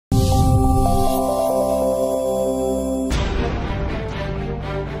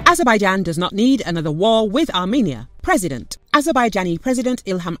Azerbaijan does not need another war with Armenia. President. Azerbaijani President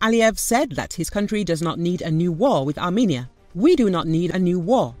Ilham Aliyev said that his country does not need a new war with Armenia. We do not need a new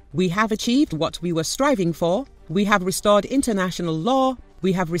war. We have achieved what we were striving for. We have restored international law.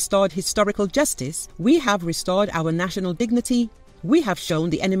 We have restored historical justice. We have restored our national dignity. We have shown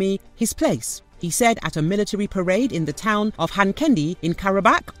the enemy his place, he said at a military parade in the town of Khankendi in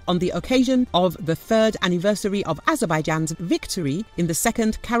Karabakh on the occasion of the 3rd anniversary of Azerbaijan's victory in the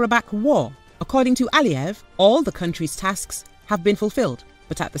Second Karabakh War. According to Aliyev, all the country's tasks have been fulfilled,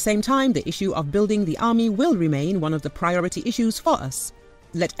 but at the same time, the issue of building the army will remain one of the priority issues for us.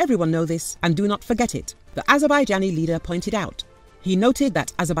 Let everyone know this and do not forget it, the Azerbaijani leader pointed out. He noted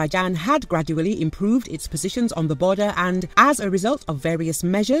that Azerbaijan had gradually improved its positions on the border and, as a result of various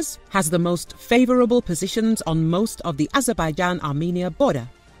measures, has the most favorable positions on most of the Azerbaijan-Armenia border.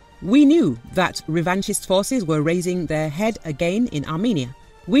 We knew that revanchist forces were raising their head again in Armenia.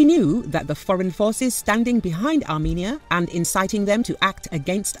 We knew that the foreign forces standing behind Armenia and inciting them to act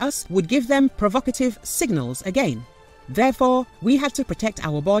against us would give them provocative signals again. Therefore, we had to protect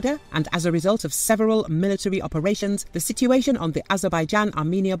our border, and as a result of several military operations, the situation on the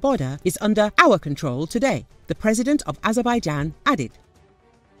Azerbaijan-Armenia border is under our control today, the President of Azerbaijan added.